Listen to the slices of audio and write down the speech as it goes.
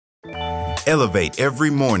Elevate every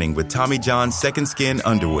morning with Tommy John's Second Skin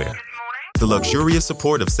underwear. The luxurious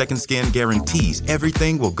support of Second Skin guarantees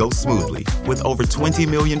everything will go smoothly. With over 20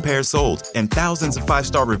 million pairs sold and thousands of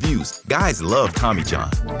 5-star reviews, guys love Tommy John.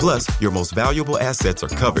 Plus, your most valuable assets are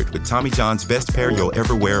covered with Tommy John's best pair you'll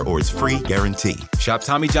ever wear or its free guarantee. Shop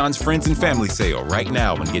Tommy John's Friends and Family Sale right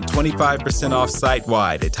now and get 25% off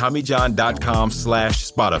site-wide at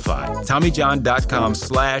TommyJohn.com/Spotify.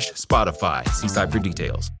 TommyJohn.com/Spotify. See site for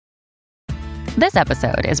details. This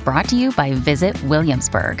episode is brought to you by Visit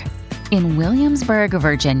Williamsburg. In Williamsburg,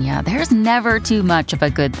 Virginia, there's never too much of a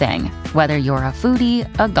good thing. Whether you're a foodie,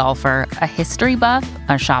 a golfer, a history buff,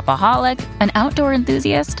 a shopaholic, an outdoor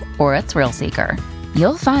enthusiast, or a thrill seeker,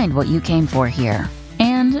 you'll find what you came for here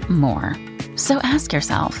and more. So ask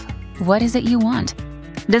yourself, what is it you want?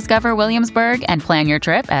 Discover Williamsburg and plan your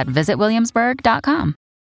trip at visitwilliamsburg.com.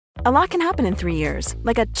 A lot can happen in 3 years,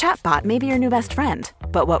 like a chatbot may be your new best friend.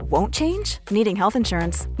 But what won't change? Needing health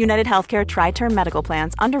insurance. United Healthcare Tri-Term Medical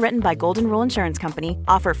Plans, underwritten by Golden Rule Insurance Company,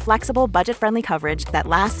 offer flexible, budget-friendly coverage that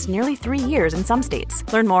lasts nearly 3 years in some states.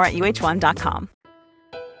 Learn more at uh1.com.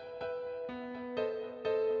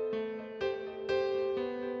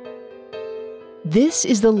 This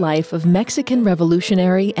is the life of Mexican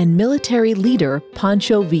revolutionary and military leader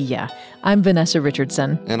Pancho Villa. I'm Vanessa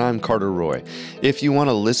Richardson. And I'm Carter Roy. If you want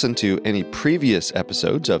to listen to any previous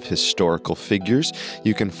episodes of Historical Figures,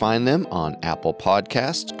 you can find them on Apple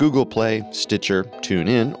Podcasts, Google Play, Stitcher,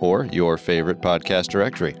 TuneIn, or your favorite podcast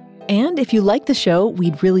directory. And if you like the show,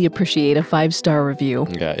 we'd really appreciate a 5-star review.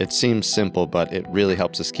 Yeah, it seems simple, but it really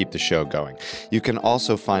helps us keep the show going. You can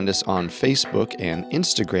also find us on Facebook and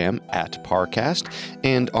Instagram at Parcast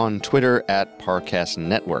and on Twitter at Parcast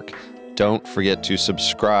Network. Don't forget to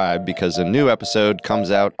subscribe because a new episode comes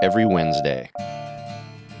out every Wednesday.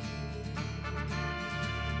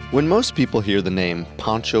 When most people hear the name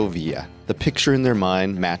Pancho Villa, the picture in their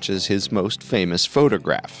mind matches his most famous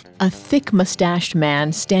photograph. A thick mustached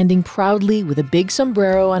man standing proudly with a big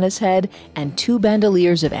sombrero on his head and 2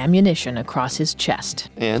 bandoliers of ammunition across his chest.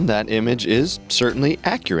 And that image is certainly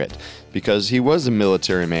accurate, because he was a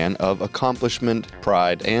military man of accomplishment,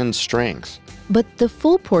 pride, and strength. But the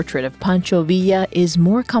full portrait of Pancho Villa is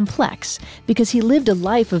more complex because he lived a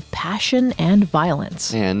life of passion and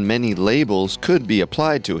violence. And many labels could be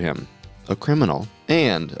applied to him. A criminal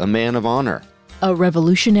and a man of honor. A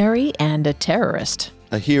revolutionary and a terrorist.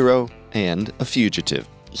 A hero and a fugitive.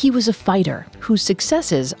 He was a fighter whose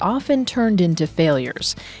successes often turned into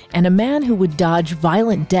failures, and a man who would dodge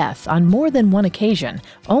violent death on more than one occasion,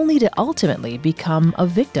 only to ultimately become a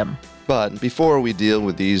victim. But before we deal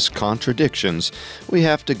with these contradictions, we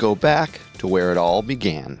have to go back to where it all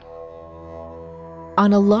began.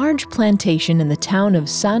 On a large plantation in the town of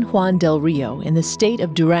San Juan del Rio in the state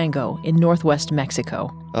of Durango in northwest Mexico.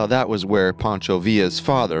 That was where Pancho Villa's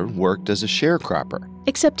father worked as a sharecropper.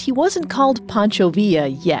 Except he wasn't called Pancho Villa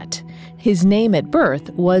yet. His name at birth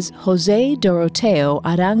was José Doroteo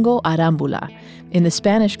Arango Arambula. In the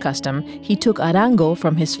Spanish custom, he took Arango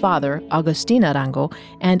from his father, Agustin Arango,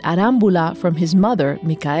 and Arambula from his mother,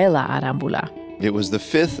 Micaela Arambula. It was the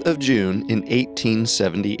 5th of June in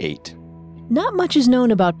 1878. Not much is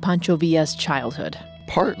known about Pancho Villa's childhood.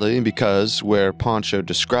 Partly because where Pancho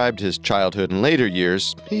described his childhood in later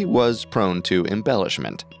years, he was prone to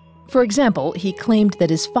embellishment. For example, he claimed that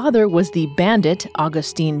his father was the bandit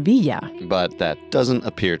Agustin Villa. But that doesn't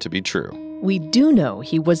appear to be true. We do know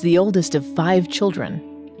he was the oldest of 5 children.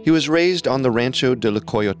 He was raised on the Rancho de la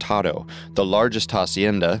Coyotado, the largest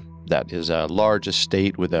hacienda, that is a large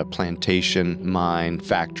estate with a plantation, mine,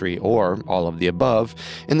 factory, or all of the above,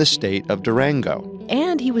 in the state of Durango.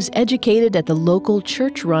 And he was educated at the local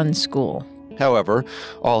church-run school. However,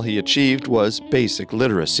 all he achieved was basic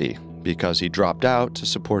literacy, because he dropped out to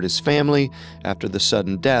support his family after the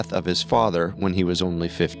sudden death of his father when he was only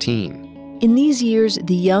 15. In these years,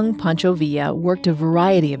 the young Pancho Villa worked a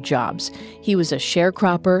variety of jobs. He was a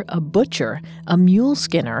sharecropper, a butcher, a mule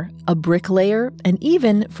skinner, a bricklayer, and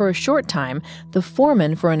even, for a short time, the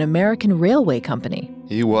foreman for an American railway company.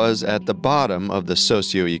 He was at the bottom of the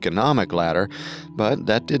socioeconomic ladder, but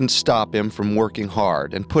that didn't stop him from working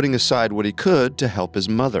hard and putting aside what he could to help his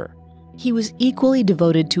mother. He was equally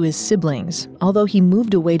devoted to his siblings. Although he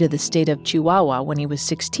moved away to the state of Chihuahua when he was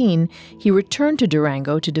 16, he returned to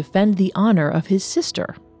Durango to defend the honor of his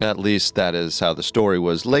sister. At least that is how the story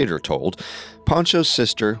was later told. Pancho's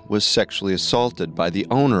sister was sexually assaulted by the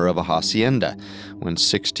owner of a hacienda. When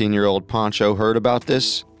 16-year-old Pancho heard about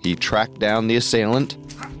this, he tracked down the assailant,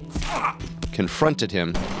 confronted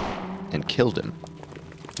him, and killed him.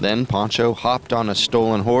 Then Pancho hopped on a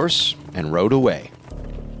stolen horse and rode away.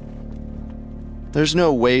 There's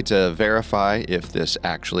no way to verify if this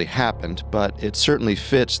actually happened, but it certainly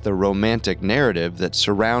fits the romantic narrative that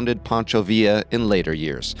surrounded Pancho Villa in later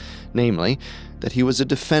years, namely, that he was a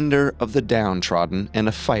defender of the downtrodden and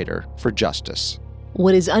a fighter for justice.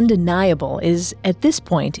 What is undeniable is, at this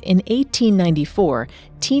point, in 1894,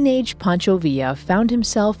 teenage Pancho Villa found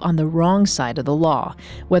himself on the wrong side of the law.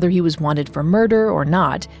 Whether he was wanted for murder or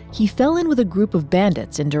not, he fell in with a group of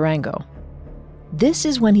bandits in Durango. This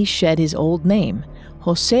is when he shed his old name.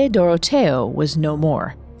 Jose Doroteo was no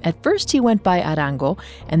more. At first he went by Arango,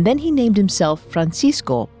 and then he named himself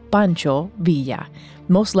Francisco Pancho Villa,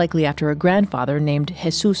 most likely after a grandfather named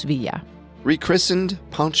Jesus Villa. Rechristened,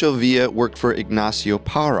 Pancho Villa worked for Ignacio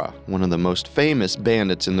Parra, one of the most famous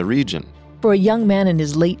bandits in the region. For a young man in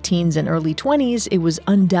his late teens and early 20s, it was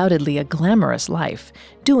undoubtedly a glamorous life,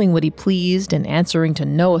 doing what he pleased and answering to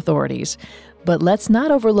no authorities. But let's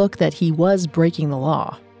not overlook that he was breaking the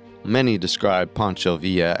law. Many describe Pancho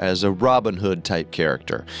Villa as a Robin Hood-type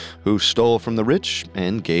character who stole from the rich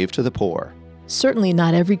and gave to the poor. Certainly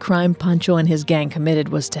not every crime Pancho and his gang committed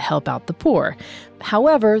was to help out the poor.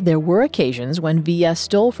 However, there were occasions when Villa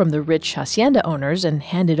stole from the rich hacienda owners and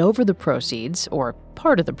handed over the proceeds, or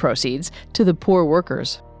part of the proceeds, to the poor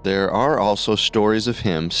workers. There are also stories of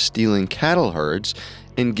him stealing cattle herds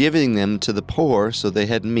and giving them to the poor so they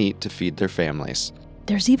had meat to feed their families.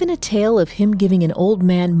 There's even a tale of him giving an old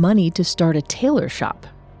man money to start a tailor shop.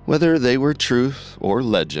 Whether they were truth or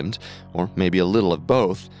legend, or maybe a little of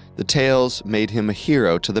both, the tales made him a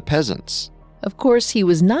hero to the peasants. Of course, he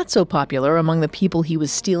was not so popular among the people he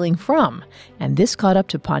was stealing from, and this caught up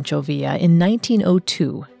to Pancho Villa in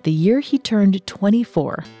 1902, the year he turned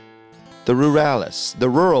 24. The Rurales, the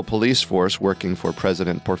rural police force working for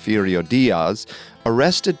President Porfirio Diaz,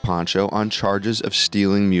 arrested Pancho on charges of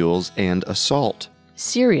stealing mules and assault.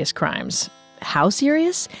 Serious crimes. How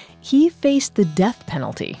serious? He faced the death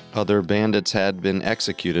penalty. Other bandits had been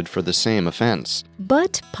executed for the same offense.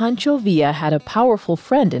 But Pancho Villa had a powerful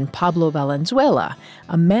friend in Pablo Valenzuela,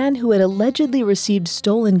 a man who had allegedly received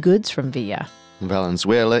stolen goods from Villa.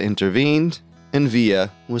 Valenzuela intervened, and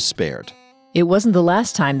Villa was spared. It wasn't the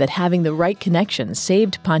last time that having the right connections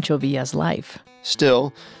saved Pancho Villa's life.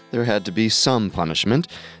 Still, there had to be some punishment,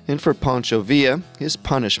 and for Pancho Villa, his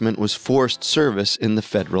punishment was forced service in the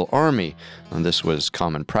Federal Army, and this was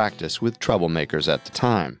common practice with troublemakers at the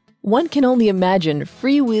time. One can only imagine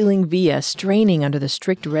freewheeling Villa straining under the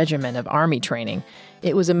strict regimen of Army training.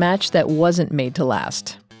 It was a match that wasn't made to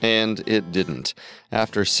last. And it didn't.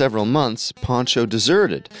 After several months, Pancho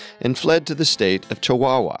deserted and fled to the state of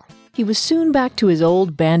Chihuahua. He was soon back to his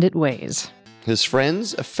old bandit ways. His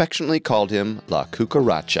friends affectionately called him La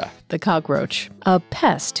Cucaracha, the cockroach, a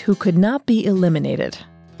pest who could not be eliminated.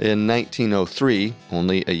 In 1903,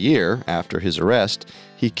 only a year after his arrest,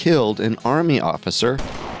 he killed an army officer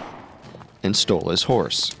and stole his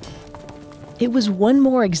horse. It was one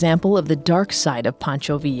more example of the dark side of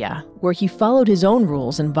Pancho Villa, where he followed his own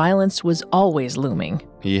rules and violence was always looming.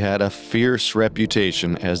 He had a fierce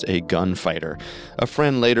reputation as a gunfighter. A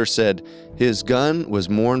friend later said, his gun was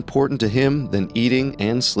more important to him than eating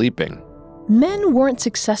and sleeping. Men weren't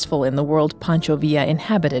successful in the world Pancho Villa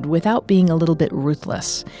inhabited without being a little bit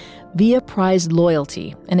ruthless. Villa prized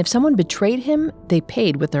loyalty, and if someone betrayed him, they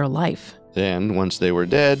paid with their life. Then, once they were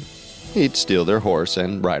dead, he'd steal their horse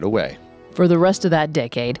and ride away. For the rest of that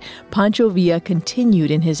decade, Pancho Villa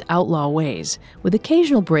continued in his outlaw ways, with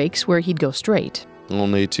occasional breaks where he'd go straight.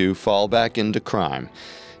 Only to fall back into crime.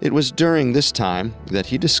 It was during this time that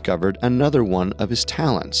he discovered another one of his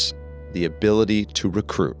talents, the ability to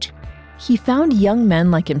recruit. He found young men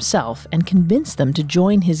like himself and convinced them to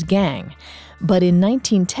join his gang. But in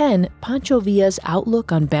 1910, Pancho Villa's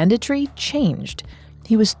outlook on banditry changed.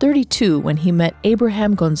 He was 32 when he met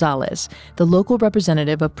Abraham Gonzalez, the local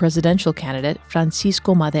representative of presidential candidate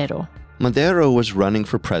Francisco Madero. Madero was running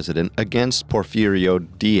for president against Porfirio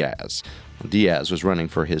Diaz. Diaz was running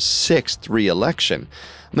for his 6th re-election.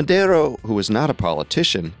 Madero, who was not a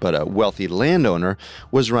politician but a wealthy landowner,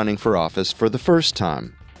 was running for office for the first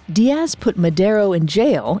time. Diaz put Madero in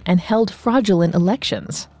jail and held fraudulent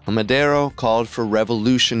elections. Madero called for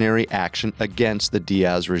revolutionary action against the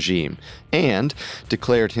Diaz regime and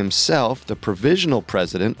declared himself the provisional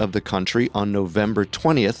president of the country on November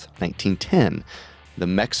 20th, 1910. The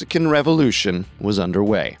Mexican Revolution was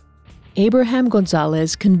underway. Abraham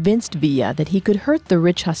Gonzalez convinced Villa that he could hurt the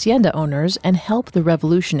rich hacienda owners and help the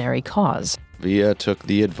revolutionary cause. Villa took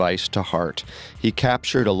the advice to heart. He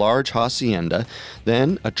captured a large hacienda,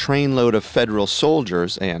 then a trainload of federal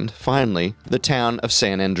soldiers, and finally, the town of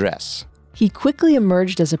San Andres. He quickly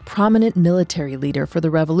emerged as a prominent military leader for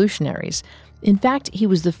the revolutionaries. In fact, he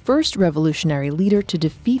was the first revolutionary leader to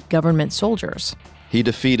defeat government soldiers. He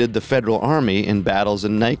defeated the Federal Army in battles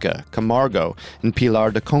in Naica, Camargo, and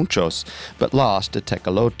Pilar de Conchos, but lost at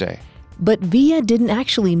Tecolote. But Villa didn't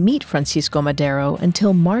actually meet Francisco Madero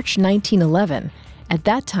until March 1911. At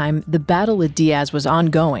that time, the battle with Diaz was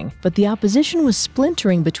ongoing, but the opposition was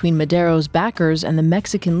splintering between Madero's backers and the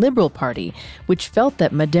Mexican Liberal Party, which felt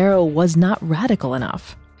that Madero was not radical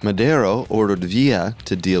enough. Madero ordered Villa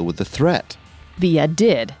to deal with the threat. Villa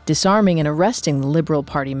did, disarming and arresting the Liberal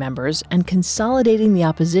Party members and consolidating the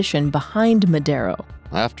opposition behind Madero.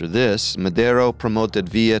 After this, Madero promoted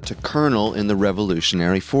Villa to colonel in the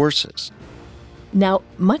revolutionary forces. Now,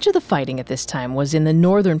 much of the fighting at this time was in the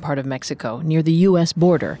northern part of Mexico, near the U.S.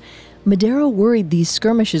 border. Madero worried these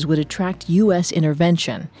skirmishes would attract U.S.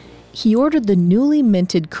 intervention. He ordered the newly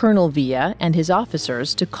minted Colonel Villa and his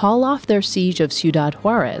officers to call off their siege of Ciudad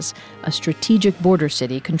Juarez, a strategic border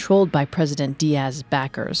city controlled by President Diaz's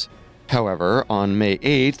backers. However, on May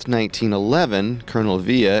 8, 1911, Colonel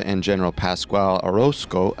Villa and General Pascual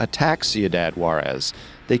Orozco attacked Ciudad Juarez.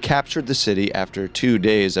 They captured the city after 2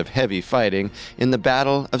 days of heavy fighting in the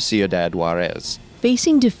Battle of Ciudad Juarez.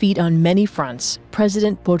 Facing defeat on many fronts,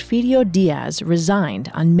 President Porfirio Diaz resigned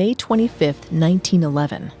on May 25,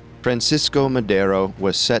 1911. Francisco Madero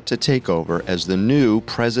was set to take over as the new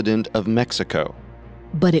president of Mexico.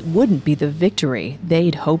 But it wouldn't be the victory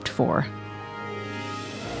they'd hoped for.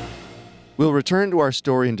 We'll return to our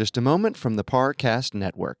story in just a moment from the Parcast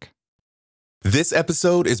Network. This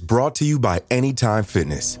episode is brought to you by Anytime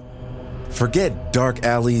Fitness. Forget dark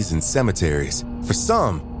alleys and cemeteries. For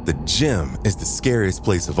some, the gym is the scariest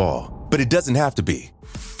place of all. But it doesn't have to be.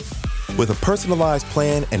 With a personalized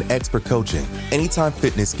plan and expert coaching, Anytime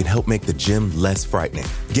Fitness can help make the gym less frightening.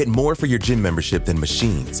 Get more for your gym membership than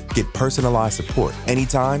machines. Get personalized support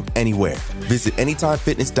anytime, anywhere. Visit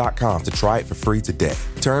AnytimeFitness.com to try it for free today.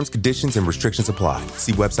 Terms, conditions, and restrictions apply.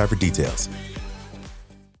 See website for details.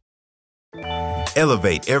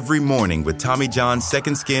 Elevate every morning with Tommy John's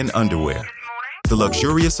Second Skin underwear. The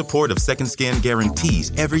luxurious support of Second Skin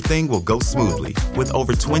guarantees everything will go smoothly. With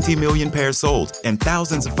over 20 million pairs sold and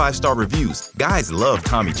thousands of 5-star reviews, guys love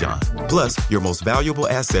Tommy John. Plus, your most valuable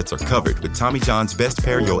assets are covered with Tommy John's best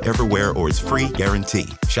pair you'll ever wear or its free guarantee.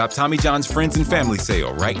 Shop Tommy John's Friends and Family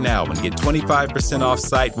Sale right now and get 25% off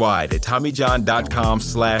site-wide at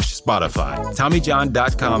TommyJohn.com/Spotify.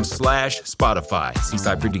 TommyJohn.com/Spotify. See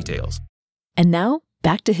site for details. And now,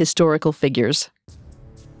 back to historical figures.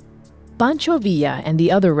 Pancho Villa and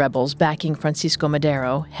the other rebels backing Francisco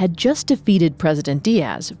Madero had just defeated President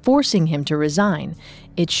Diaz, forcing him to resign.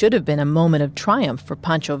 It should have been a moment of triumph for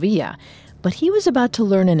Pancho Villa, but he was about to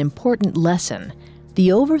learn an important lesson.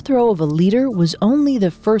 The overthrow of a leader was only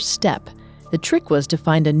the first step. The trick was to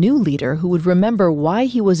find a new leader who would remember why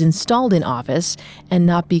he was installed in office and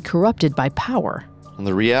not be corrupted by power.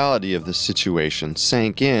 The reality of the situation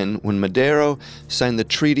sank in when Madero signed the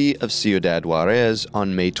Treaty of Ciudad Juarez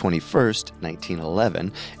on May 21,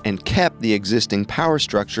 1911, and kept the existing power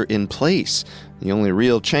structure in place. The only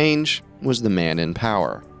real change was the man in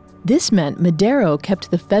power. This meant Madero kept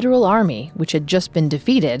the Federal Army, which had just been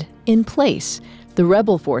defeated, in place. The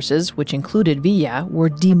rebel forces, which included Villa, were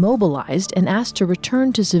demobilized and asked to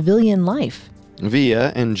return to civilian life.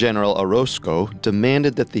 Villa and General Orozco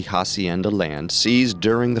demanded that the hacienda land seized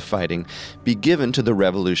during the fighting be given to the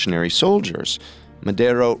revolutionary soldiers.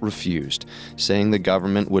 Madero refused, saying the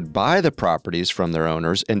government would buy the properties from their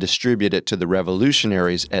owners and distribute it to the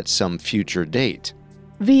revolutionaries at some future date.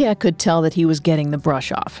 Villa could tell that he was getting the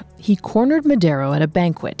brush off. He cornered Madero at a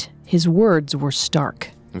banquet. His words were stark.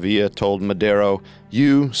 Villa told Madero,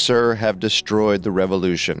 "You, sir, have destroyed the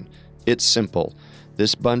revolution. It's simple.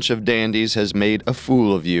 This bunch of dandies has made a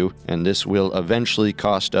fool of you, and this will eventually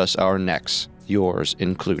cost us our necks, yours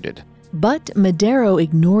included." But Madero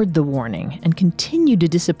ignored the warning and continued to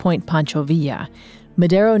disappoint Pancho Villa.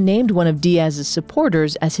 Madero named one of Diaz's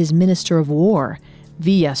supporters as his Minister of War.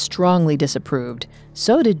 Villa strongly disapproved.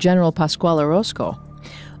 So did General Pascual Orozco.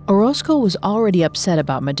 Orozco was already upset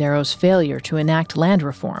about Madero's failure to enact land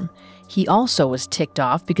reform. He also was ticked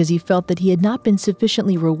off because he felt that he had not been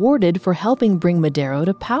sufficiently rewarded for helping bring Madero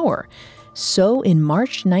to power. So in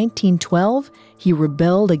March 1912, he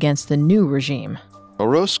rebelled against the new regime.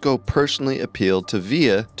 Orozco personally appealed to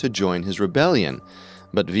Villa to join his rebellion.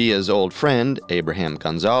 But Villa's old friend, Abraham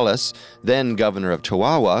Gonzalez, then governor of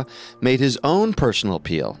Chihuahua, made his own personal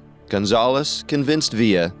appeal. Gonzalez convinced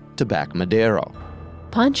Villa to back Madero.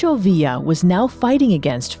 Pancho Villa was now fighting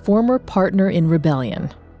against former partner in rebellion.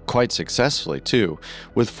 Quite successfully, too.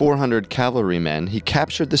 With 400 cavalrymen, he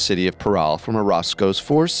captured the city of Parral from Orozco's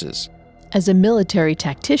forces. As a military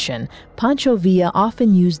tactician, Pancho Villa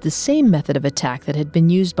often used the same method of attack that had been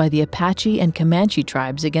used by the Apache and Comanche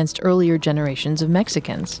tribes against earlier generations of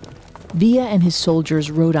Mexicans. Villa and his soldiers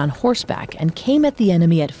rode on horseback and came at the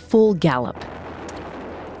enemy at full gallop.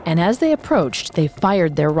 And as they approached, they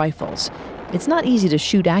fired their rifles. It's not easy to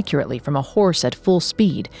shoot accurately from a horse at full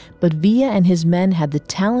speed, but Villa and his men had the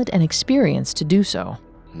talent and experience to do so.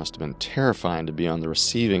 It must have been terrifying to be on the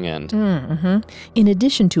receiving end. In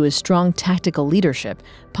addition to his strong tactical leadership,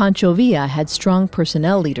 Pancho Villa had strong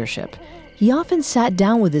personnel leadership. He often sat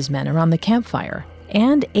down with his men around the campfire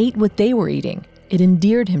and ate what they were eating. It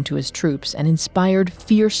endeared him to his troops and inspired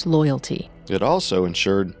fierce loyalty. It also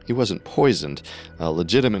ensured he wasn't poisoned, a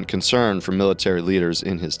legitimate concern for military leaders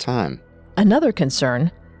in his time. Another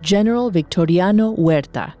concern, General Victoriano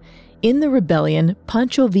Huerta. In the rebellion,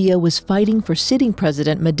 Pancho Villa was fighting for sitting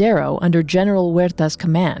President Madero under General Huerta's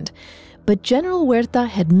command. But General Huerta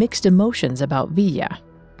had mixed emotions about Villa.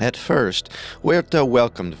 At first, Huerta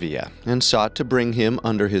welcomed Villa and sought to bring him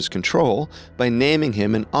under his control by naming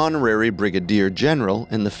him an honorary brigadier general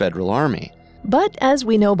in the Federal Army. But as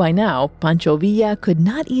we know by now, Pancho Villa could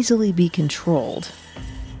not easily be controlled.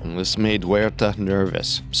 This made Huerta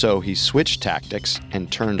nervous, so he switched tactics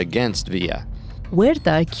and turned against Villa.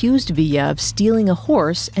 Huerta accused Villa of stealing a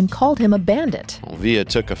horse and called him a bandit. Villa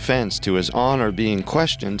took offense to his honor being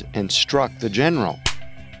questioned and struck the general.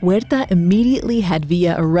 Huerta immediately had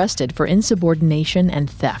Villa arrested for insubordination and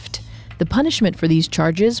theft. The punishment for these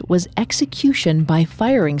charges was execution by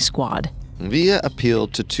firing squad. Villa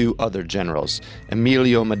appealed to two other generals,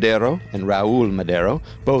 Emilio Madero and Raul Madero,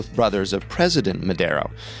 both brothers of President Madero.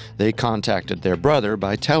 They contacted their brother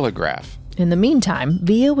by telegraph. In the meantime,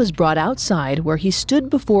 Villa was brought outside where he stood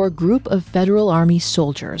before a group of Federal Army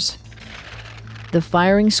soldiers. The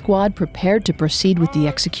firing squad prepared to proceed with the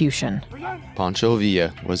execution. Pancho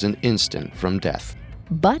Villa was an instant from death.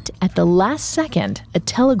 But at the last second, a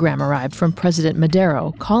telegram arrived from President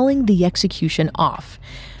Madero calling the execution off.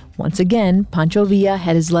 Once again, Pancho Villa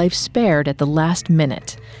had his life spared at the last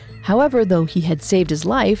minute. However, though he had saved his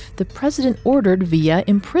life, the president ordered Villa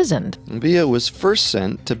imprisoned. Villa was first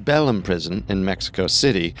sent to Belém prison in Mexico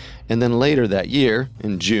City, and then later that year,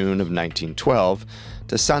 in June of 1912,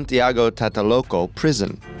 to Santiago Tataloco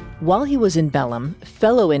prison. While he was in Belém,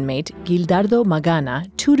 fellow inmate Gildardo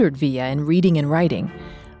Magana tutored Villa in reading and writing.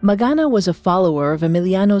 Magana was a follower of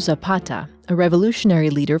Emiliano Zapata, a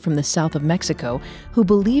revolutionary leader from the south of Mexico who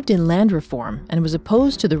believed in land reform and was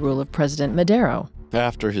opposed to the rule of President Madero.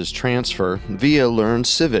 After his transfer, Villa learned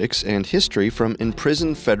civics and history from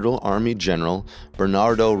imprisoned Federal Army General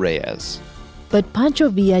Bernardo Reyes. But Pancho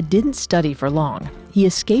Villa didn't study for long. He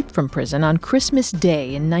escaped from prison on Christmas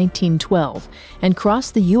Day in 1912 and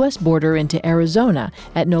crossed the U.S. border into Arizona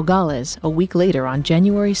at Nogales a week later on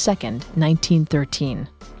January 2nd, 1913.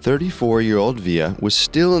 34-year-old Villa was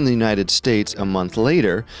still in the United States a month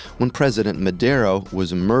later when President Madero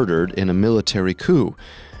was murdered in a military coup.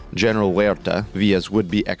 General Huerta, Villa's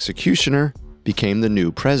would-be executioner, became the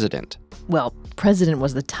new president. Well, president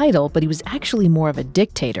was the title, but he was actually more of a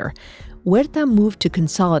dictator. Huerta moved to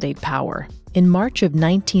consolidate power. In March of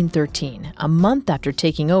 1913, a month after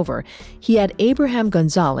taking over, he had Abraham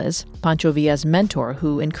Gonzalez, Pancho Villa's mentor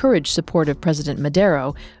who encouraged support of President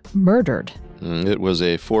Madero, murdered. It was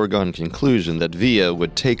a foregone conclusion that Villa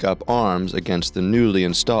would take up arms against the newly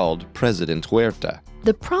installed President Huerta.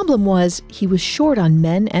 The problem was he was short on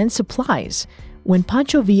men and supplies. When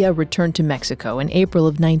Pancho Villa returned to Mexico in April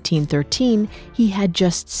of 1913, he had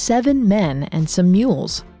just 7 men and some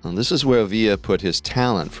mules. Well, this is where Villa put his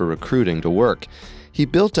talent for recruiting to work. He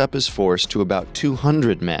built up his force to about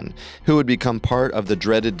 200 men, who would become part of the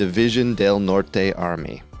dreaded División del Norte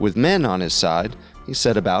army. With men on his side, he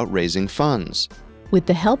set about raising funds. With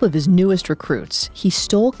the help of his newest recruits, he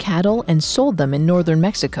stole cattle and sold them in northern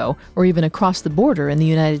Mexico or even across the border in the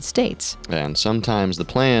United States. And sometimes the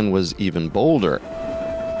plan was even bolder.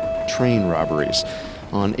 Train robberies.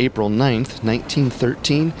 On April 9th,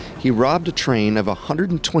 1913, he robbed a train of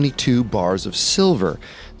 122 bars of silver.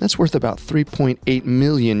 That's worth about $3.8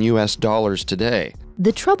 million US today.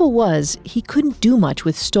 The trouble was, he couldn't do much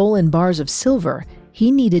with stolen bars of silver.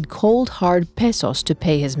 He needed cold, hard pesos to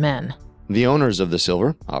pay his men. The owners of the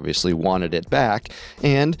silver obviously wanted it back,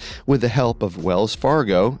 and with the help of Wells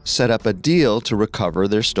Fargo, set up a deal to recover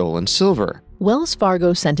their stolen silver. Wells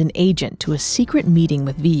Fargo sent an agent to a secret meeting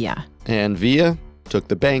with Villa. And Villa took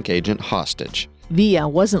the bank agent hostage. Villa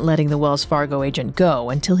wasn't letting the Wells Fargo agent go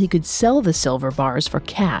until he could sell the silver bars for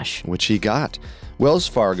cash. Which he got. Wells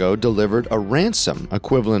Fargo delivered a ransom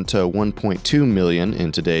equivalent to $1.2 million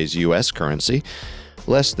in today's U.S. currency.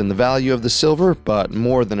 less than the value of the silver, but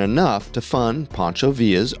more than enough to fund Pancho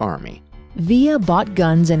Villa's army. Villa bought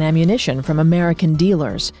guns and ammunition from American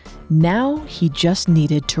dealers. Now he just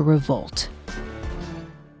needed to revolt.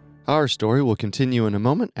 Our story will continue in a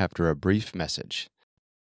moment after a brief message.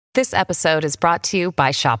 This episode is brought to you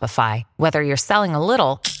by Shopify. Whether you're selling a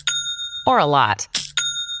little or a lot,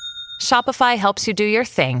 Shopify helps you do your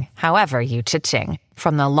thing, however you cha-ching.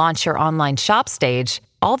 From the launch your online shop stage,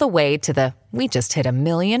 all the way to the we just hit 1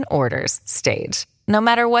 million orders stage. No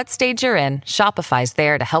matter what stage you're in, Shopify's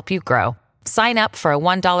there to help you grow. Sign up for a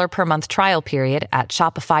 $1 per month trial period at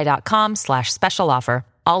shopify.com/special offer,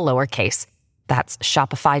 all lowercase. That's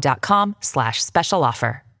shopify.com/special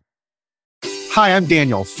offer. Hi, I'm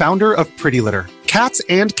Daniel, founder of Pretty Litter. Cats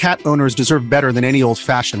and cat owners deserve better than any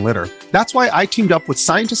old-fashioned litter. That's why I teamed up with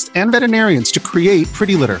scientists and veterinarians to create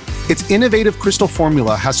Pretty Litter. Its innovative crystal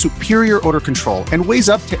formula has superior odor control and weighs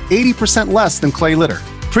up to 80% less than clay litter.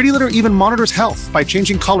 Pretty Litter even monitors health by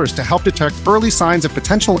changing colors to help detect early signs of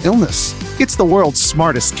potential illness. It's the world's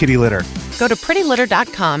smartest kitty litter. Go to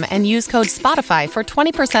prettylitter.com and use code SPOTIFY for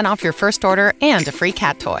 20% off your first order and a free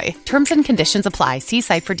cat toy. Terms and conditions apply. See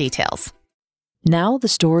site for details. Now the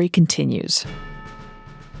story continues.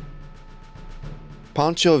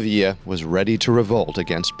 Pancho Villa was ready to revolt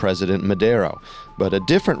against President Madero, but a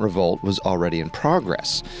different revolt was already in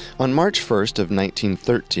progress. On March 1st of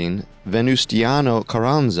 1913, Venustiano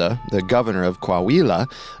Carranza, the governor of Coahuila,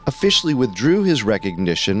 officially withdrew his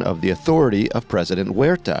recognition of the authority of President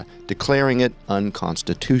Huerta, declaring it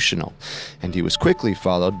unconstitutional. And he was quickly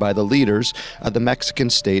followed by the leaders of the Mexican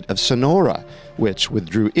state of Sonora, which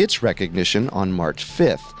withdrew its recognition on March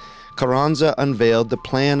 5th. Carranza unveiled the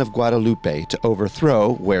Plan of Guadalupe to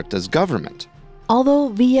overthrow Huerta's government. Although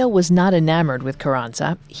Villa was not enamored with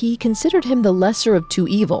Carranza, he considered him the lesser of two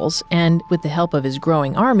evils and, with the help of his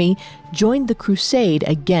growing army, joined the crusade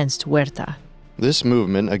against Huerta. This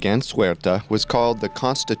movement against Huerta was called the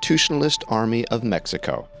Constitutionalist Army of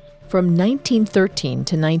Mexico. From 1913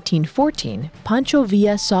 to 1914, Pancho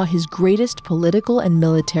Villa saw his greatest political and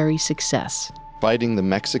military success. Fighting the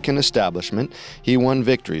Mexican establishment, he won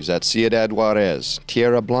victories at Ciudad Juarez,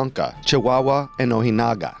 Tierra Blanca, Chihuahua, and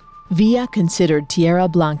Ojinaga. Villa considered Tierra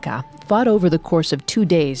Blanca, fought over the course of 2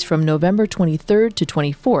 days from November 23rd to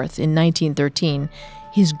 24th in 1913,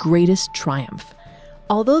 his greatest triumph.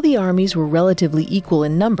 Although the armies were relatively equal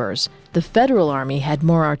in numbers, the Federal Army had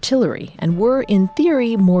more artillery and were, in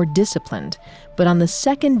theory, more disciplined. But on the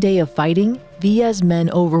second day of fighting, Villa's men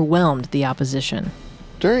overwhelmed the opposition.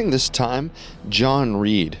 During this time, John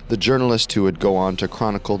Reed, the journalist who would go on to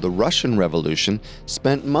chronicle the Russian Revolution,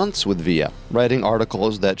 spent months with Villa, writing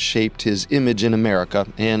articles that shaped his image in America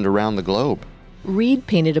and around the globe. Reed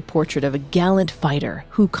painted a portrait of a gallant fighter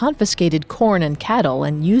who confiscated corn and cattle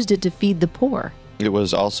and used it to feed the poor. It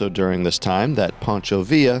was also during this time that Pancho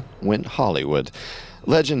Villa went Hollywood.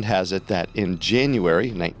 Legend has it that in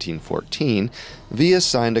January 1914, Villa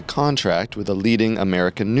signed a contract with a leading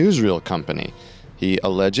American newsreel company. He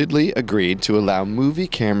allegedly agreed to allow movie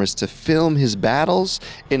cameras to film his battles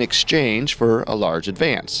in exchange for a large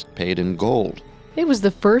advance, paid in gold. It was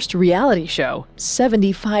the first reality show,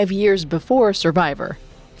 75 years before Survivor.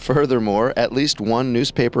 Furthermore, at least one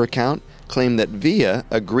newspaper account claimed that Villa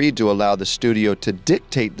agreed to allow the studio to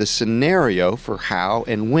dictate the scenario for how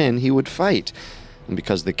and when he would fight, and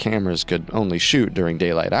because the cameras could only shoot during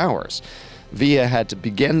daylight hours. Villa had to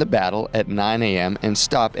begin the battle at 9 a.m. and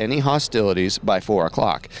stop any hostilities by 4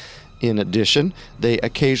 o'clock. In addition, they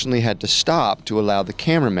occasionally had to stop to allow the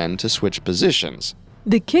cameramen to switch positions.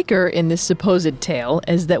 The kicker in this supposed tale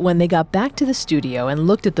is that when they got back to the studio and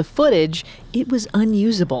looked at the footage, it was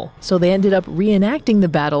unusable, so they ended up reenacting the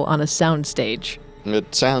battle on a soundstage.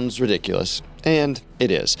 It sounds ridiculous, and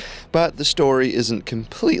it is, but the story isn't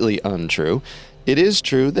completely untrue. It is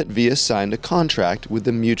true that Villa signed a contract with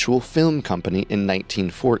the Mutual Film Company in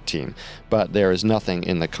 1914, but there is nothing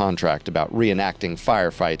in the contract about reenacting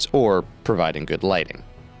firefights or providing good lighting.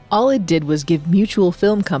 All it did was give Mutual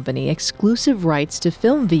Film Company exclusive rights to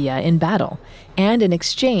film Villa in battle, and in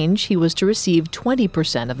exchange, he was to receive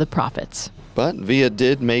 20% of the profits. But Villa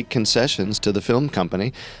did make concessions to the film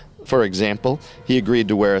company. For example, he agreed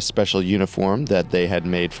to wear a special uniform that they had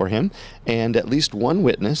made for him, and at least one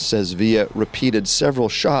witness says Villa repeated several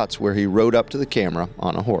shots where he rode up to the camera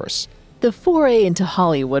on a horse. The foray into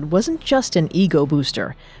Hollywood wasn't just an ego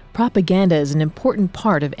booster. Propaganda is an important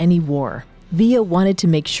part of any war. Villa wanted to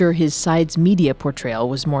make sure his side's media portrayal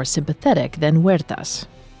was more sympathetic than Huerta's.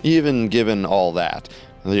 Even given all that,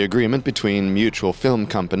 the agreement between Mutual Film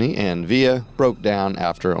Company and Villa broke down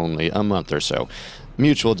after only a month or so.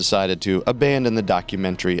 Mutual decided to abandon the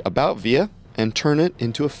documentary about Villa and turn it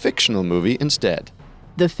into a fictional movie instead.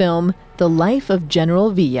 The film, The Life of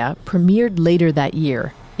General Villa, premiered later that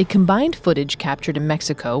year. It combined footage captured in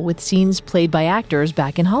Mexico with scenes played by actors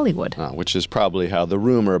back in Hollywood. Which is probably how the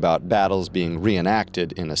rumor about battles being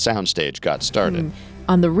reenacted in a soundstage got started.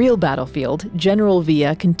 On the real battlefield, General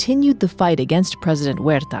Villa continued the fight against President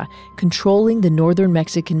Huerta, controlling the northern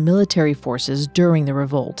Mexican military forces during the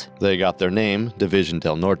revolt. They got their name, División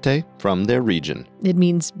del Norte, from their region. It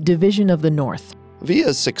means Division of the North.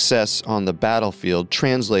 Villa's success on the battlefield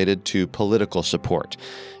translated to political support.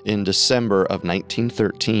 In December of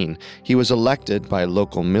 1913, he was elected by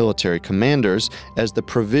local military commanders as the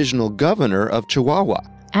provisional governor of Chihuahua.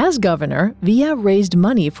 As governor, Villa raised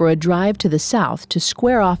money for a drive to the south to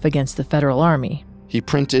square off against the Federal Army. He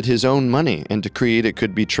printed his own money and decreed it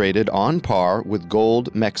could be traded on par with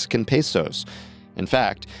gold Mexican pesos. In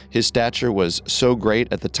fact, his stature was so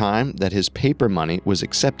great at the time that his paper money was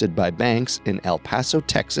accepted by banks in El Paso,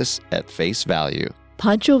 Texas at face value.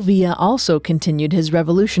 Pancho Villa also continued his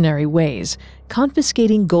revolutionary ways,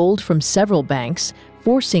 confiscating gold from several banks,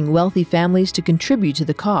 forcing wealthy families to contribute to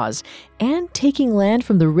the cause, and taking land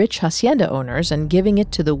from the rich hacienda owners and giving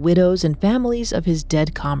it to the widows and families of his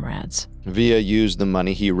dead comrades. Villa used the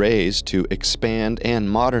money he raised to expand and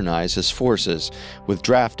modernize his forces with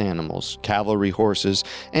draft animals, cavalry horses,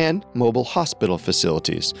 and mobile hospital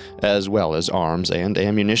facilities, as well as arms and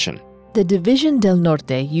ammunition. The División del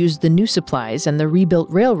Norte used the new supplies and the rebuilt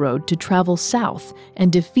railroad to travel south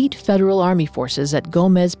and defeat Federal Army forces at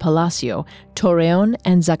Gómez Palacio, Torreón,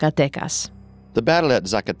 and Zacatecas. The battle at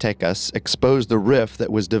Zacatecas exposed the rift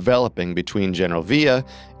that was developing between General Villa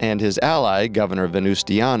and his ally, Governor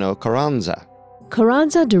Venustiano Carranza.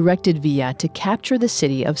 Carranza directed Villa to capture the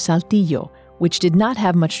city of Saltillo, which did not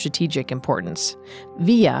have much strategic importance.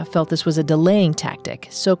 Villa felt this was a delaying tactic,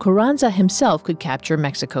 so Carranza himself could capture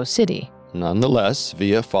Mexico City. Nonetheless,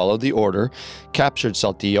 Villa followed the order, captured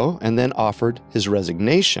Saltillo, and then offered his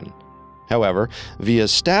resignation. However,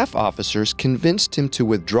 Villa's staff officers convinced him to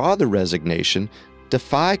withdraw the resignation,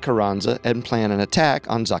 defy Carranza, and plan an attack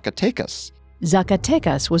on Zacatecas.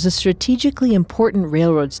 Zacatecas was a strategically important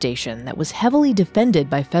railroad station that was heavily defended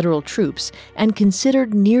by federal troops and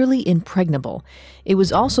considered nearly impregnable. It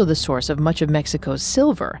was also the source of much of Mexico's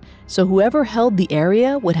silver, so whoever held the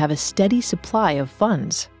area would have a steady supply of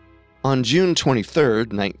funds. On June 23,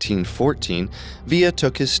 1914, Villa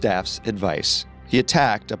took his staff's advice. He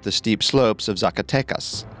attacked up the steep slopes of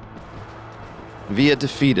Zacatecas. Villa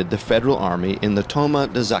defeated the Federal Army in the Toma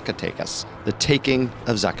de Zacatecas, the taking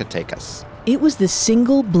of Zacatecas. It was the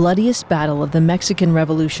single bloodiest battle of the Mexican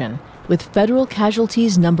Revolution, with federal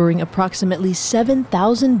casualties numbering approximately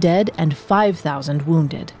 7,000 dead and 5,000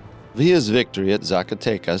 wounded. Villa's victory at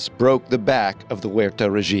Zacatecas broke the back of the Huerta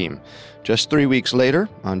regime. Just 3 weeks later,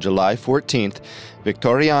 on July 14th,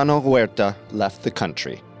 Victoriano Huerta left the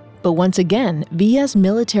country. But once again, Villa's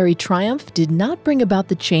military triumph did not bring about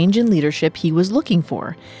the change in leadership he was looking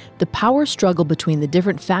for. The power struggle between the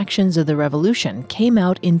different factions of the revolution came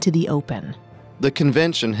out into the open. The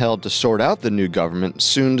convention held to sort out the new government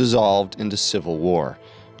soon dissolved into civil war.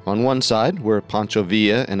 On one side were Pancho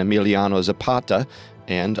Villa and Emiliano Zapata,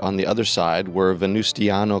 and on the other side were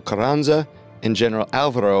Venustiano Carranza and General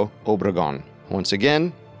Álvaro Obregón. Once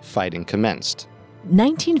again, fighting commenced.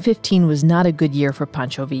 1915 was not a good year for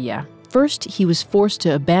Pancho Villa. First, he was forced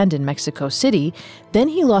to abandon Mexico City. Then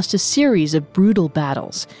he lost a series of brutal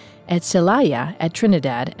battles at Celaya, at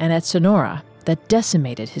Trinidad, and at Sonora that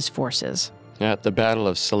decimated his forces. At the Battle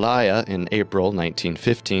of Celaya in April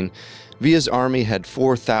 1915, Villa's army had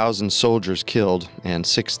 4,000 soldiers killed and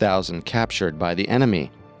 6,000 captured by the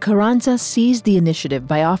enemy. Carranza seized the initiative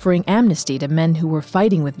by offering amnesty to men who were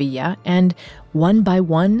fighting with Villa, and one by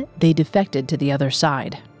one, they defected to the other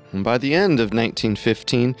side. And by the end of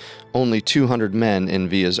 1915, only 200 men in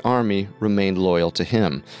Villa's army remained loyal to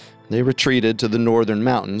him. They retreated to the northern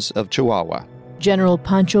mountains of Chihuahua. General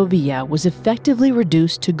Pancho Villa was effectively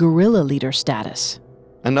reduced to guerrilla leader status.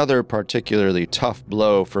 Another particularly tough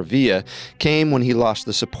blow for Villa came when he lost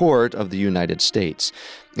the support of the United States.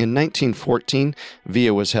 In 1914,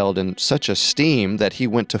 Villa was held in such esteem that he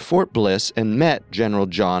went to Fort Bliss and met General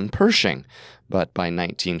John Pershing. But by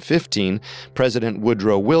 1915, President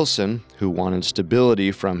Woodrow Wilson, who wanted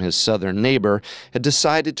stability from his southern neighbor, had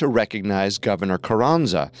decided to recognize Governor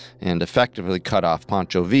Carranza and effectively cut off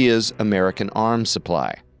Pancho Villa's American arms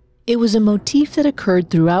supply. It was a motif that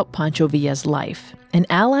occurred throughout Pancho Villa's life. An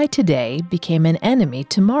ally today became an enemy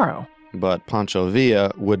tomorrow. But Pancho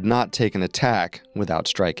Villa would not take an attack without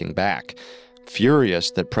striking back.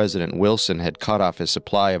 Furious that President Wilson had cut off his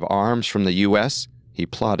supply of arms from the U.S., he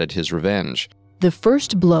plotted his revenge. The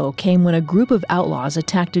first blow came when a group of outlaws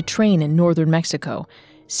attacked a train in northern Mexico.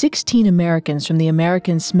 16 Americans from the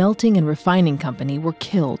American Smelting and Refining Company were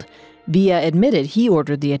killed. Villa admitted he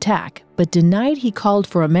ordered the attack, but denied he called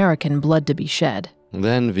for American blood to be shed.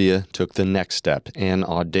 Then Villa took the next step, an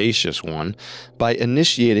audacious one, by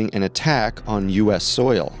initiating an attack on U.S.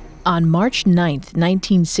 soil. On March 9,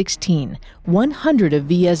 1916, 100 of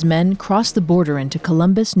Villa's men crossed the border into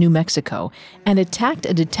Columbus, New Mexico, and attacked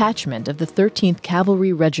a detachment of the 13th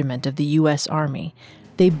Cavalry Regiment of the U.S. Army.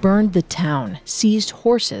 They burned the town, seized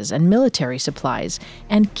horses and military supplies,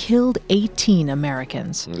 and killed 18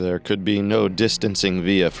 Americans. There could be no distancing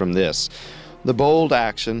Villa from this. The bold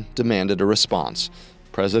action demanded a response.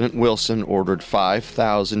 President Wilson ordered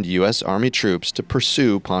 5,000 U.S. Army troops to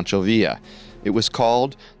pursue Pancho Villa. It was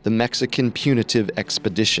called the Mexican Punitive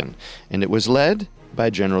Expedition, and it was led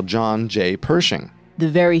by General John J. Pershing. The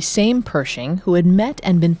very same Pershing who had met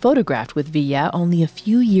and been photographed with Villa only a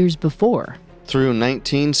few years before. Through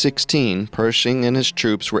 1916, Pershing and his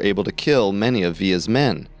troops were able to kill many of Villa's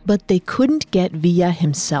men. But they couldn't get Villa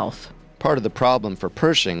himself. Part of the problem for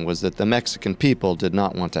Pershing was that the Mexican people did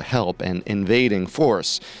not want to help an invading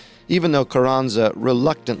force. Even though Carranza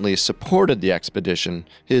reluctantly supported the expedition,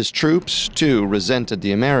 his troops, too, resented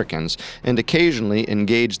the Americans and occasionally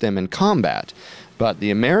engaged them in combat. But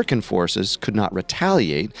the American forces could not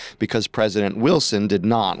retaliate because President Wilson did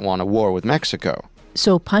not want a war with Mexico.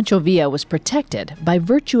 So Pancho Villa was protected by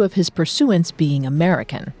virtue of his pursuance being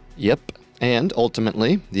American. Yep. And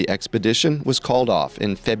ultimately, the expedition was called off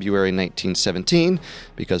in February 1917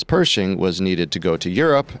 because Pershing was needed to go to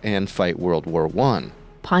Europe and fight World War I.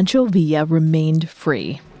 Pancho Villa remained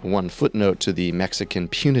free. One footnote to the Mexican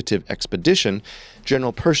Punitive Expedition,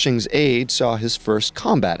 General Pershing's aide saw his first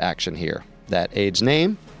combat action here. That aide's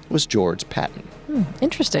name was George Patton.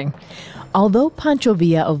 Interesting. Although Pancho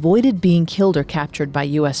Villa avoided being killed or captured by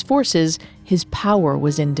U.S. forces, his power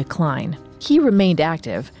was in decline. He remained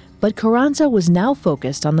active, but Carranza was now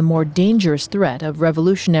focused on the more dangerous threat of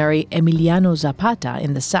revolutionary Emiliano Zapata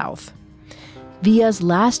in the south. Villa's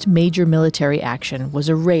last major military action was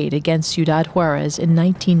a raid against Ciudad Juarez in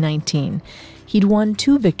 1919. He'd won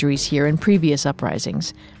 2 victories here in previous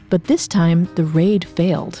uprisings, but this time the raid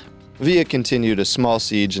failed. Villa continued a small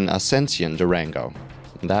siege in Ascension, Durango.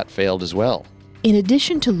 That failed as well. In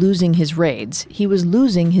addition to losing his raids, he was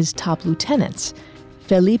losing his top lieutenants.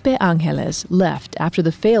 Felipe Angeles left after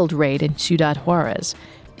the failed raid in Ciudad Juarez.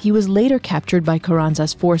 He was later captured by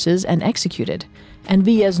Carranza's forces and executed. And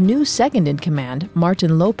Villa's new second-in-command,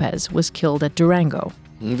 Martin Lopez, was killed at Durango.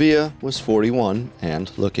 Villa was 41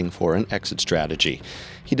 and looking for an exit strategy.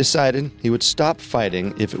 He decided he would stop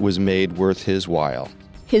fighting if it was made worth his while.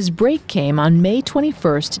 His break came on May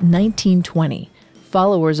 21st, 1920.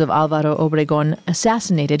 Followers of Álvaro Obregón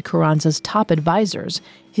assassinated Carranza's top advisors,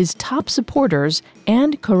 his top supporters,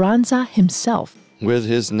 and Carranza himself. With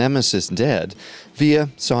his nemesis dead, Villa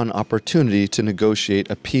saw an opportunity to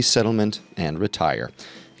negotiate a peace settlement and retire.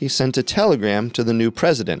 He sent a telegram to the new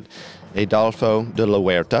president, Adolfo de la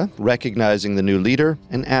Huerta, recognizing the new leader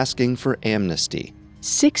and asking for amnesty.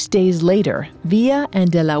 6 days later, Villa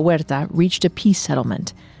and de la Huerta reached a peace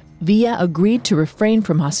settlement. Villa agreed to refrain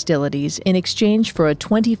from hostilities in exchange for a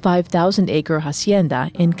 25,000-acre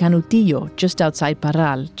hacienda in Canutillo, just outside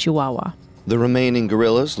Parral, Chihuahua. The remaining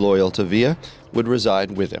guerrillas loyal to Villa would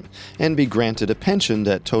reside with him and be granted a pension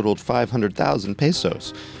that totaled 500,000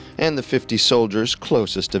 pesos. And the 50 soldiers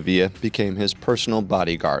closest to Villa became his personal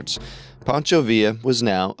bodyguards. Pancho Villa was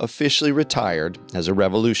now officially retired as a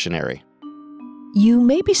revolutionary. You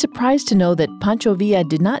may be surprised to know that Pancho Villa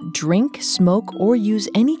did not drink, smoke, or use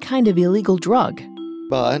any kind of illegal drug.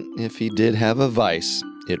 But if he did have a vice,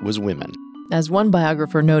 it was women. As one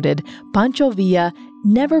biographer noted, Pancho Villa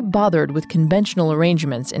never bothered with conventional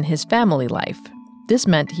arrangements in his family life. This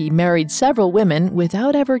meant he married several women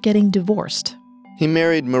without ever getting divorced. He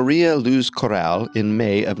married Maria Luz Corral in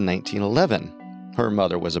May of 1911. Her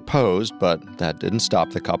mother was opposed, but that didn't stop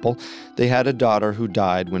the couple. They had a daughter who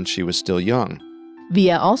died when she was still young.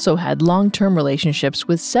 Villa also had long-term relationships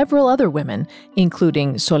with several other women,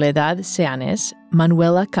 including Soledad Seanes,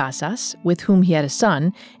 Manuela Casas, with whom he had a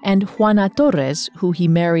son, and Juana Torres, who he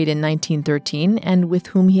married in 1913 and with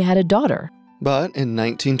whom he had a daughter. But in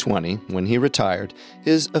 1920, when he retired,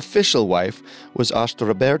 his official wife was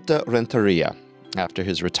Astroberta Renteria. After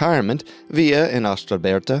his retirement, Villa and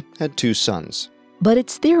Astroberta had 2 sons. But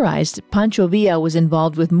it's theorized Pancho Villa was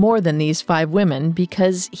involved with more than these 5 women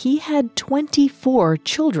because he had 24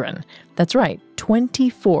 children. That's right,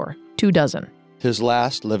 24, 2 dozen. His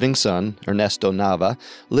last living son, Ernesto Nava,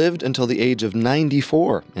 lived until the age of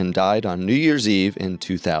 94 and died on New Year's Eve in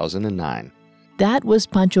 2009. That was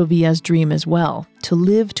Pancho Villa's dream as well, to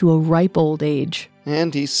live to a ripe old age.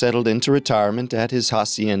 And he settled into retirement at his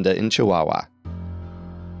hacienda in Chihuahua.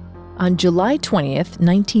 On July 20th,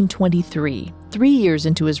 1923, 3 years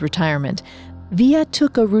into his retirement, Villa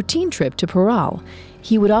took a routine trip to Parral.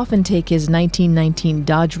 He would often take his 1919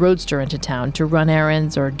 Dodge Roadster into town to run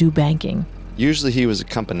errands or do banking. Usually he was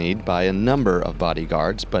accompanied by a number of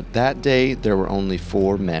bodyguards, but that day there were only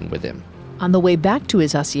 4 men with him. On the way back to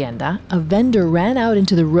his hacienda, a vendor ran out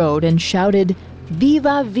into the road and shouted,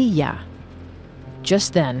 "Viva Villa!"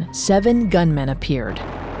 Just then, 7 gunmen appeared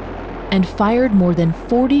and fired more than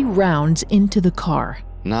 40 rounds into the car.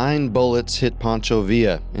 9 bullets hit Pancho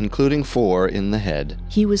Villa, including 4 in the head.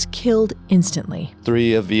 He was killed instantly.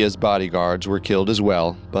 3 of Villa's bodyguards were killed as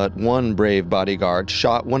well, but one brave bodyguard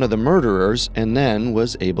shot one of the murderers and then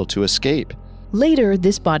was able to escape. Later,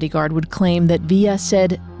 this bodyguard would claim that Villa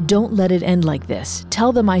said, "Don't let it end like this.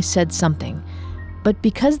 Tell them I said something." But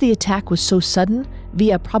because the attack was so sudden,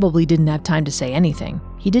 Villa probably didn't have time to say anything.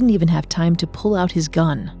 He didn't even have time to pull out his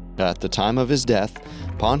gun. At the time of his death,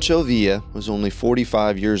 Pancho Villa was only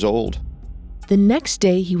 45 years old. The next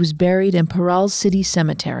day, he was buried in Parral City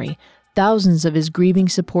Cemetery. Thousands of his grieving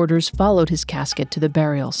supporters followed his casket to the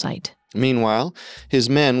burial site. Meanwhile, his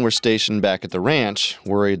men were stationed back at the ranch,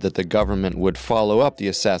 worried that the government would follow up the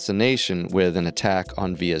assassination with an attack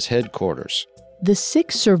on Villa's headquarters. The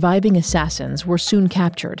 6 surviving assassins were soon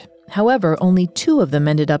captured. However, only 2 of them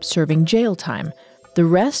ended up serving jail time. The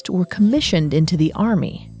rest were commissioned into the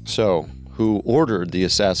army. So, who ordered the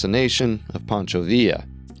assassination of Pancho Villa?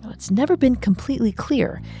 It's never been completely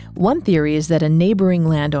clear. One theory is that a neighboring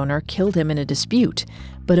landowner killed him in a dispute,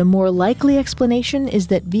 but a more likely explanation is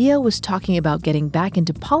that Villa was talking about getting back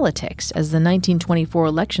into politics as the 1924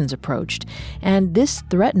 elections approached, and this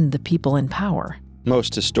threatened the people in power.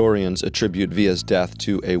 Most historians attribute Villa's death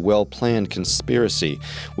to a well-planned conspiracy,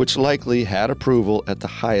 which likely had approval at the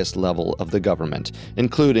highest level of the government,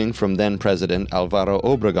 including from then-President Álvaro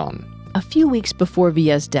Obregón. A few weeks before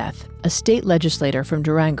Villa's death, a state legislator from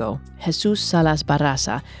Durango, Jesus Salas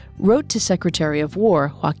Barraza, wrote to Secretary of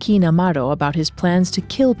War Joaquín Amaro about his plans to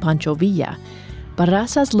kill Pancho Villa.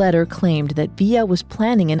 Barraza's letter claimed that Villa was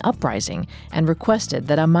planning an uprising and requested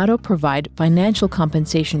that Amaro provide financial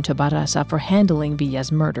compensation to Barraza for handling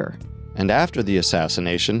Villa's murder. And after the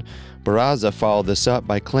assassination, Barraza followed this up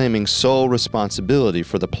by claiming sole responsibility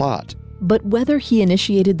for the plot. But whether he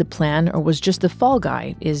initiated the plan or was just the fall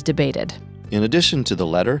guy is debated. In addition to the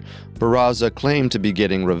letter, Barraza claimed to be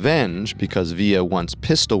getting revenge because Villa once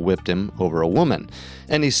pistol-whipped him over a woman,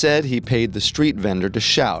 and he said he paid the street vendor to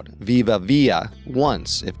shout "Viva Villa"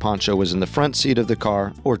 once if Pancho was in the front seat of the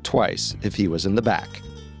car or twice if he was in the back.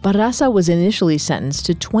 Barraza was initially sentenced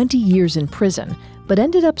to 20 years in prison, but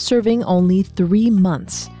ended up serving only 3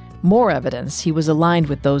 months. More evidence he was aligned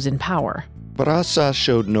with those in power. Barraza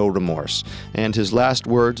showed no remorse, and his last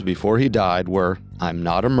words before he died were, "I'm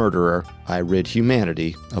not a murderer, I rid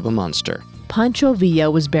humanity of a monster." Pancho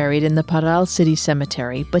Villa was buried in the Parral City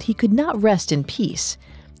Cemetery, but he could not rest in peace.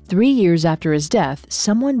 3 years after his death,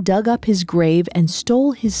 someone dug up his grave and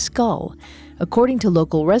stole his skull. According to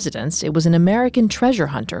local residents, it was an American treasure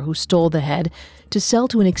hunter who stole the head to sell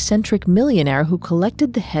to an eccentric millionaire who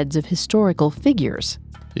collected the heads of historical figures.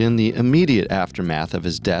 In the immediate aftermath of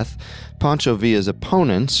his death, Pancho Villa's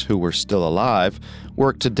opponents, who were still alive,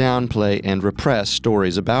 worked to downplay and repress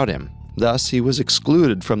stories about him. Thus, he was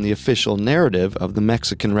excluded from the official narrative of the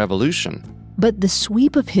Mexican Revolution. But the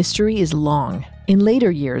sweep of history is long. In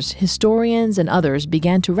later years, historians and others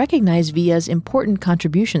began to recognize Villa's important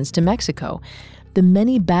contributions to Mexico. The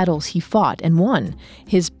many battles he fought and won,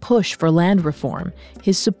 his push for land reform,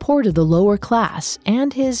 his support of the lower class,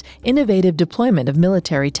 and his innovative deployment of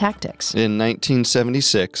military tactics. In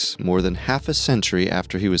 1976, more than half a century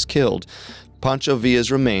after he was killed, Pancho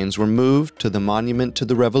Villa's remains were moved to the Monument to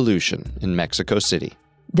the Revolution in Mexico City.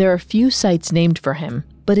 There are few sites named for him,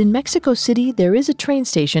 but in Mexico City there is a train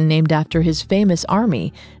station named after his famous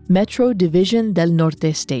army, Metro Division del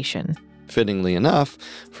Norte Station. Fittingly enough,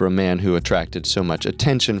 for a man who attracted so much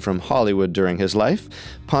attention from Hollywood during his life,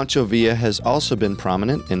 Pancho Villa has also been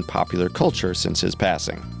prominent in popular culture since his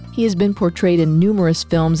passing. He has been portrayed in numerous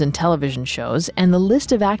films and television shows, and the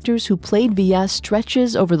list of actors who played Villa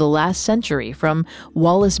stretches over the last century, from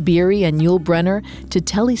Wallace Beery and Yul Brynner to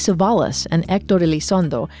Telly Savalas and Héctor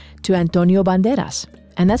Elizondo to Antonio Banderas.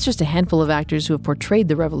 And that's just a handful of actors who have portrayed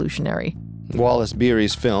the revolutionary. Wallace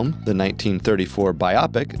Beery's film, the 1934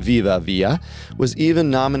 biopic Viva Villa, was even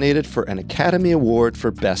nominated for an Academy Award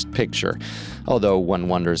for Best Picture, although one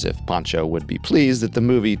wonders if Pancho would be pleased that the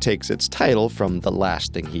movie takes its title from the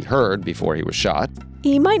last thing he heard before he was shot.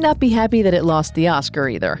 He might not be happy that it lost the Oscar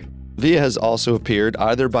either. Villa has also appeared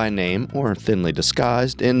either by name or thinly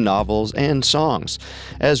disguised in novels and songs.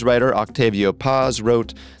 As writer Octavio Paz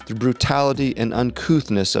wrote, "The brutality and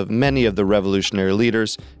uncouthness of many of the revolutionary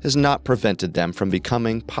leaders has not prevented them from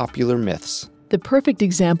becoming popular myths." The perfect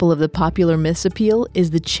example of the popular myths appeal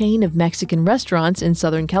is the chain of Mexican restaurants in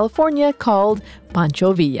Southern California called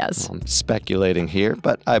Pancho Villas. I'm speculating here,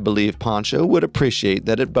 but I believe Pancho would appreciate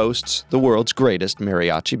that it boasts the world's greatest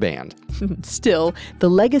mariachi band. Still, the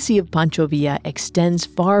legacy of Pancho Villa extends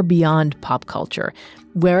far beyond pop culture.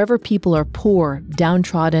 Wherever people are poor,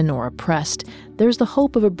 downtrodden, or oppressed, there's the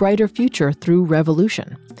hope of a brighter future through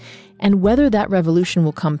revolution. And whether that revolution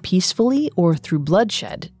will come peacefully or through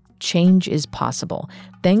bloodshed, change is possible,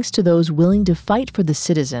 thanks to those willing to fight for the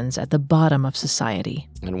citizens at the bottom of society.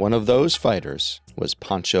 And one of those fighters was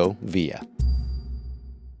Pancho Villa.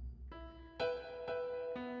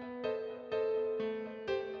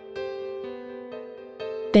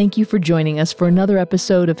 Thank you for joining us for another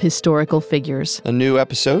episode of Historical Figures. A new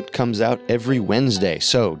episode comes out every Wednesday,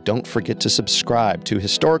 so don't forget to subscribe to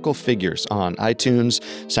Historical Figures on iTunes,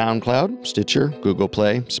 SoundCloud, Stitcher, Google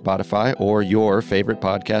Play, Spotify, or your favorite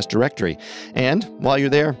podcast directory. And while you're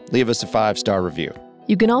there, leave us a 5-star review.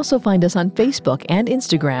 You can also find us on Facebook and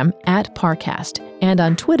Instagram at Parcast, and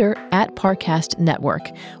on Twitter at Parcast Network,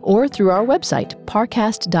 or through our website,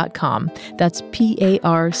 parcast.com. That's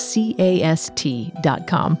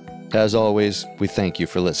PARCAST.com. As always, we thank you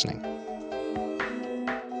for listening.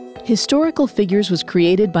 Historical Figures was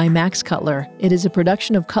created by Max Cutler. It is a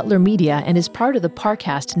production of Cutler Media and is part of the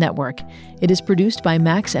Parcast Network. It is produced by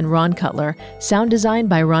Max and Ron Cutler, sound design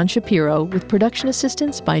by Ron Shapiro, with production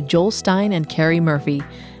assistance by Joel Stein and Carrie Murphy.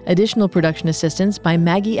 Additional production assistance by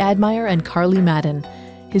Maggie Admire and Carly Madden.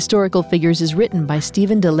 Historical Figures is written by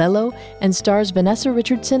Stephen DeLello and stars Vanessa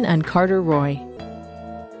Richardson and Carter Roy.